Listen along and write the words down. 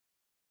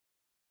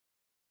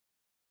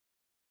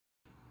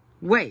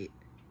Wait.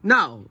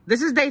 No.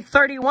 This is day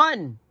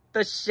 31.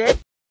 The shit?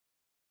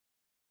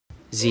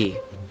 Z.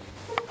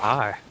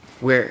 Hi.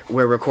 We're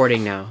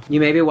recording now. You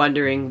may be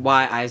wondering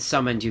why I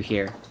summoned you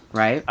here,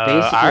 right?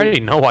 I already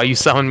know why you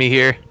summoned me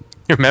here.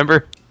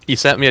 Remember? You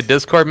sent me a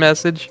Discord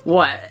message?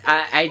 What?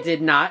 I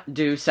did not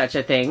do such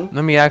a thing.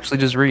 Let me actually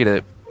just read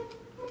it.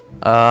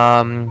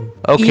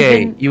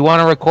 Okay, you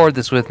want to record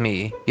this with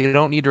me. You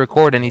don't need to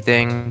record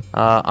anything.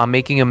 I'm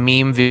making a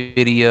meme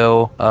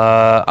video.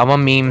 I'm a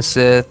meme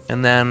Sith,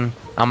 and then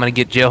I'm gonna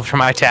get jailed for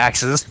my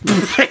taxes.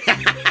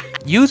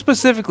 You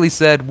specifically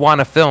said want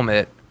to film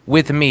it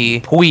with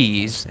me,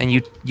 please, and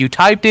you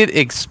typed it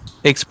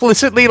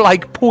explicitly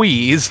like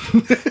please.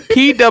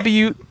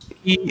 P-W-E-A-S-E,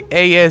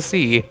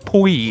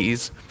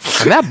 please.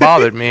 And that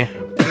bothered me.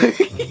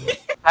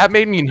 That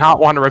made me not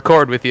want to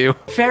record with you.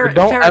 Fair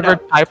Don't ever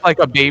enough. type like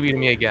a baby to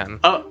me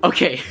again. Oh,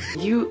 okay.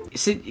 You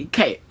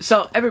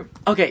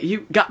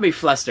got me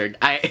flustered.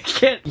 I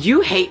can't.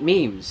 You hate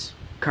memes,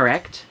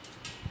 correct?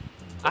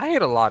 I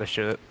hate a lot of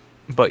shit,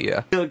 but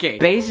yeah. Okay.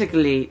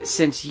 Basically,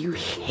 since you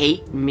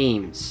hate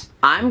memes,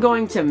 I'm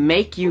going to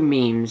make you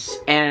memes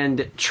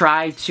and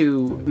try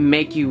to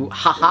make you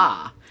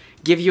haha.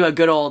 Give you a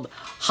good old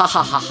ha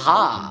ha ha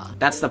ha.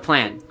 That's the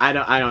plan. I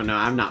don't know.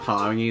 I'm not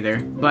following either.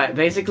 But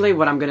basically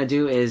what I'm gonna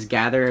do is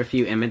gather a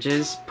few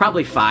images,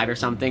 probably 5 or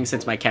something,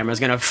 since my camera's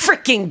gonna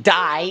freaking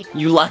die,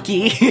 you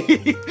lucky.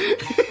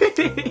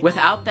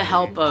 Without the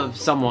help of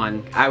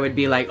someone, I would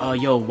be like, oh,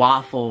 yo,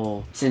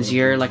 Waffle, since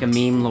you're like a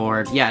meme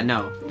lord. Yeah,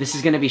 no, this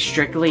is gonna be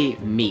strictly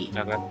me.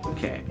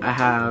 Okay, I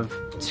have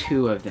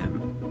 2 of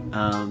them.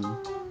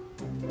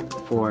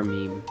 For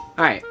meme.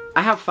 Alright,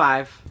 I have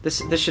 5.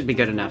 This should be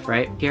good enough,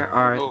 right? Here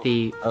are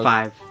the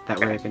 5 that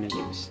we're gonna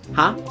use.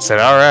 Huh? Said,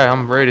 alright,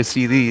 I'm ready to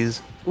see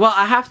these. Well,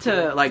 I have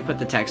to, like, put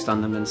the text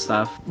on them and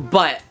stuff.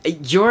 But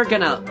you're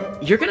gonna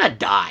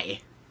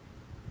die.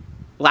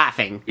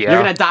 Laughing. Yeah.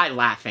 You're gonna die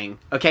laughing.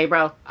 Okay,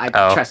 bro?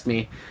 Trust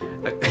me.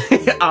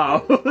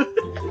 Oh.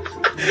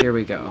 Here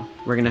we go.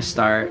 We're gonna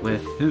start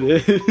with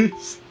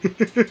this.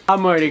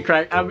 I'm already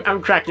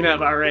I'm cracking up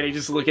already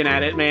just looking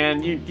at it,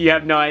 man. You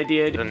have no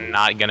idea. It's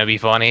not gonna be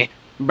funny.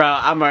 Bro,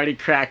 I'm already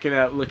cracking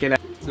up looking at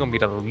it. It's gonna be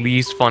the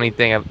least funny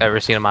thing I've ever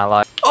seen in my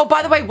life. Oh,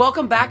 by the way,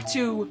 welcome back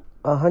to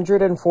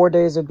 104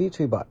 days of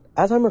BepTweBot.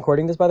 As I'm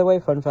recording this, by the way,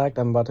 fun fact,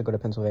 I'm about to go to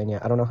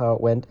Pennsylvania. I don't know how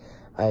it went.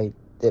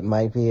 It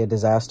might be a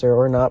disaster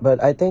or not,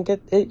 but I think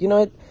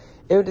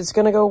it's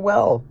gonna go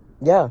well.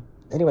 Yeah.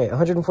 Anyway,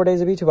 104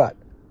 days of BepTweBot.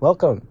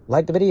 Welcome.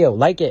 Like the video.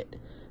 Like it.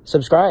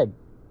 Subscribe.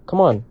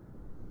 Come on.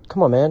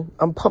 Come on, man.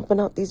 I'm pumping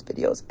out these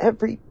videos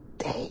every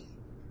day.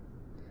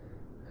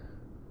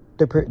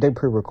 They're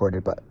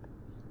pre-recorded, but...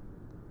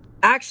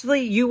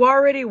 Actually, you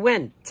already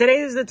went. Today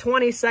is the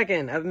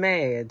 22nd of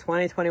May,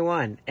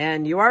 2021,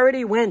 and you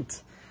already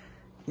went.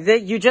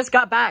 You just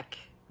got back.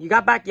 You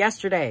got back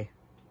yesterday.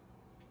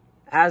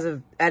 As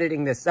of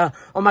editing this.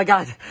 Oh my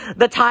god.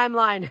 The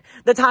timeline.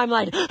 The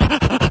timeline.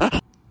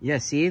 Yeah,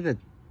 see? The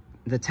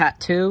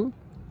tattoo?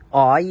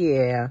 Aw,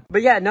 yeah.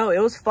 But yeah, no, it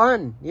was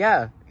fun.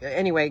 Yeah.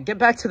 Anyway, get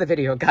back to the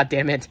video, god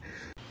damn it.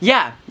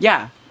 Yeah.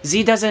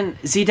 Z doesn't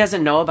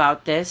know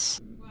about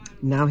this.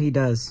 Now he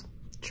does,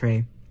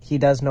 Trey. He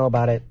does know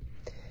about it.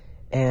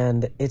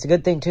 And it's a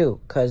good thing, too,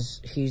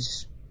 because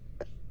he's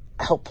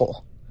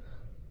helpful.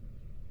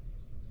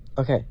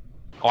 Okay.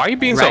 Why are you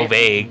being so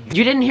vague?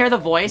 You didn't hear the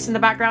voice in the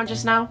background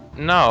just now?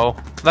 No.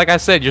 Like I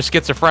said, you're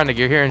schizophrenic.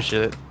 You're hearing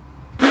shit.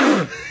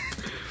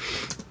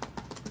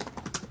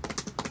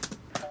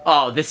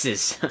 Oh, this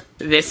is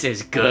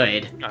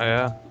good. Oh,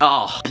 yeah?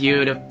 Oh,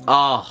 beautiful.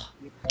 Oh.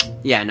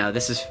 Yeah, no,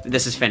 this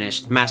is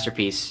finished.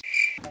 Masterpiece.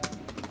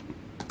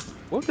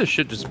 What if this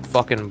shit just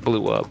fucking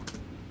blew up?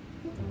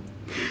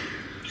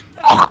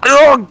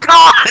 Oh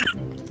god!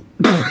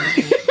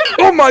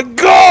 Oh my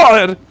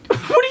god!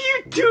 What are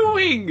you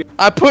doing?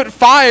 I put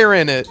fire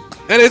in it,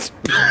 and it's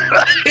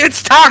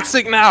it's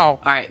toxic now. All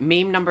right,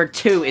 meme number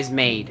 2 is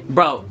made,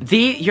 bro.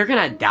 You're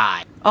gonna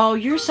die. Oh,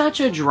 you're such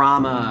a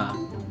drama.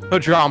 A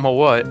drama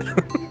what?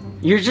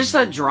 You're just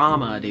a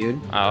drama, dude.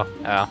 Oh,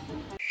 yeah.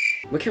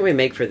 What can we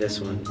make for this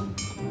one?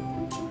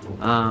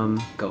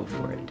 Go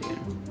for it, dude.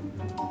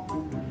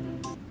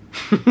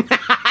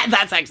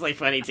 That's actually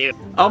funny too.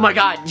 Oh my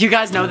god, you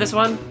guys know this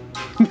one?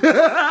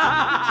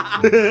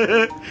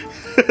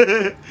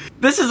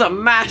 This is a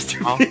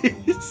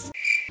masterpiece.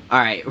 Oh.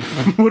 Alright,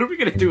 what are we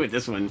gonna do with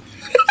this one?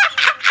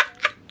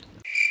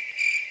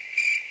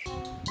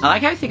 I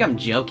like how I think I'm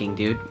joking,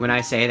 dude, when I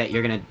say that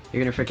you're gonna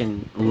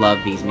freaking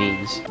love these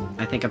memes.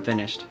 I think I'm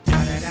finished.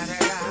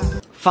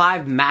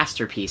 5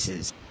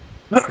 masterpieces.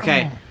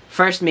 Okay,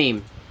 first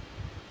meme.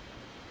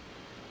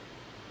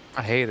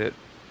 I hate it.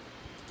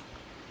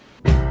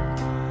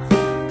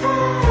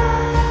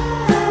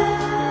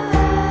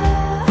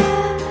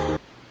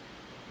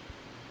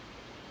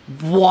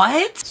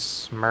 What?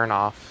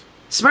 Smirnoff.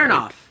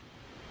 Smirnoff.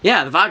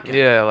 Yeah, the vodka.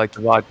 Yeah, like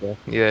the vodka.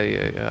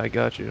 Yeah, I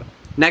got you.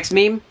 Next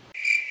meme.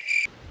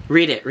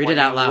 Read it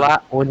out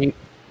loud.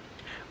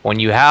 When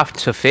you have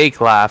to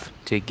fake laugh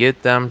to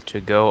get them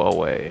to go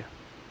away.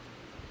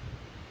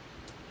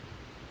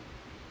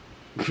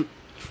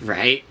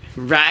 Right?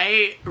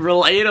 Right?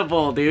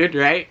 Relatable, dude,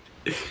 right?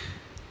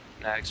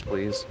 Next,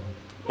 please.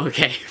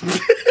 Okay.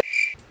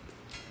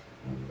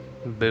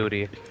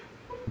 Booty.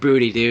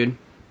 Booty, dude.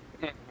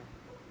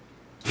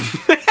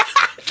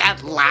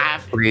 That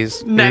laugh.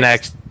 Please.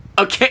 Next.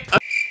 Okay.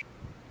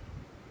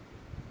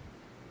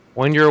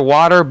 When your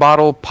water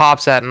bottle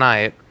pops at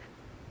night.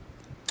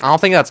 I don't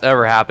think that's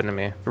ever happened to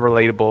me.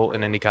 Relatable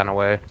in any kind of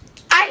way.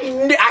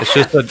 It's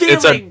just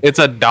it's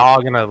a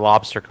dog in a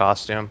lobster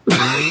costume.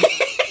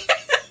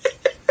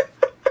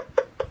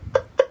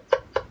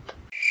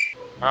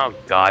 Oh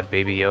God,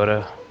 Baby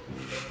Yoda.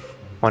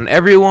 When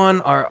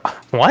everyone are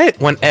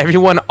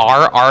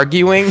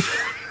arguing,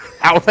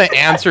 how the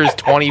answer is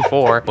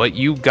 24, but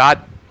you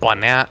got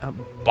banana.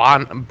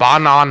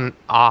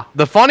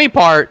 The funny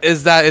part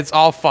is that it's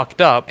all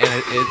fucked up and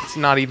it's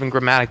not even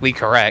grammatically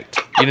correct.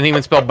 You didn't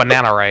even spell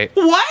banana right.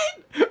 What?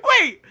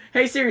 Wait.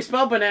 Hey Siri,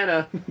 spell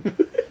banana.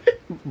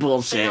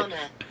 Bullshit.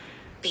 Banana.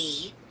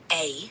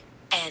 B-A-N-A-N-A.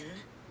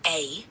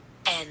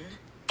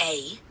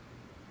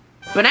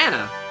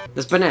 Banana.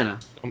 That's banana.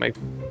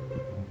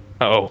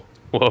 Oh,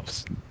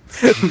 whoops.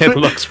 It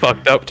looks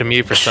fucked up to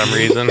me for some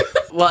reason.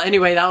 Well,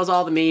 anyway, that was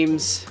all the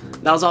memes.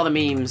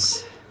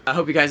 I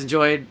hope you guys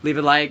enjoyed. Leave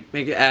a like.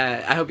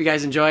 I hope you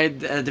guys enjoyed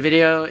the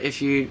video.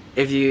 If you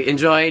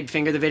enjoyed,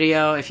 finger the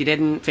video. If you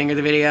didn't, finger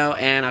the video.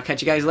 And I'll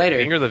catch you guys later.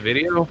 Finger the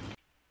video?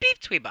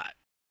 BepTweBot.